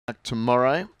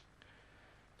tomorrow.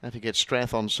 Don't forget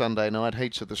Strath on Sunday night,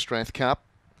 heats of the Strath Cup.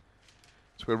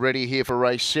 So we're ready here for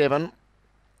race 7.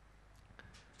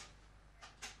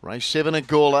 Race 7 at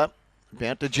Gawler,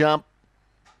 about to jump.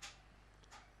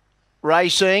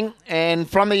 Racing, and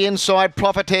from the inside,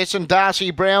 Prophetess and Darcy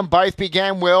Brown both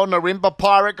began well. Narimba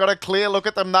Pirate got a clear look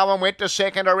at them. No one went to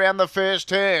second around the first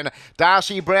turn.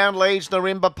 Darcy Brown leads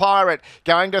Narimba Pirate.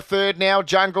 Going to third now,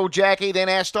 Jungle Jackie, then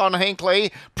Aston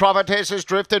Hinkley. Prophetess has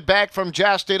drifted back from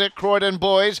Just Did It, Croydon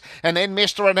Boys, and then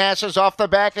Mr. Anassa's off the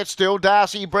back. It's still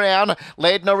Darcy Brown.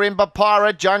 Led Narimba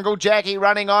Pirate, Jungle Jackie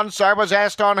running on, so was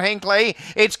Aston Hinkley.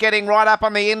 It's getting right up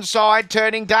on the inside,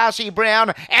 turning Darcy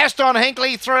Brown. Aston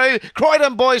Hinkley through.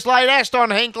 Croydon Boys late,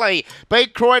 Aston Hinkley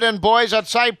beat Croydon Boys. I'd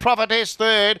say Prophetess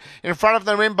third in front of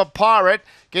the Narimba Pirate.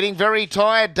 Getting very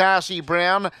tired, Darcy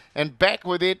Brown, and back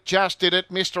with it, Just Did It,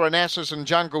 Mr. Anassa's and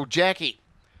Jungle Jackie.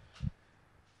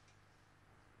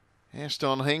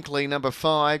 Aston Hinkley, number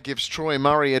 5, gives Troy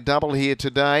Murray a double here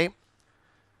today.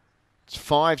 It's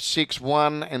 5, 6,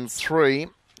 1 and 3.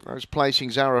 Those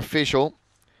placings are official.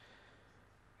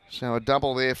 So a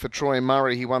double there for Troy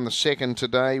Murray. He won the second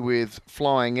today with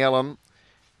Flying Ellen.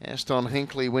 Aston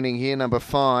Hinkley winning here, number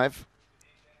 5.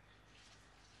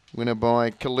 Winner by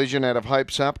collision out of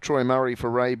Hopes Up. Troy Murray for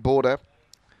Ray Border.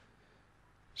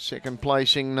 Second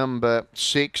placing, number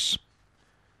 6.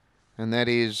 And that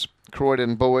is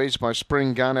Croydon Boys by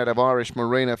Spring Gun out of Irish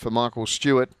Marina for Michael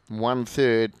Stewart.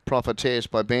 1/3, Prophetess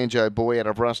by Banjo Boy out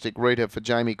of Rustic Rita for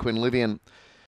Jamie Quinlivian.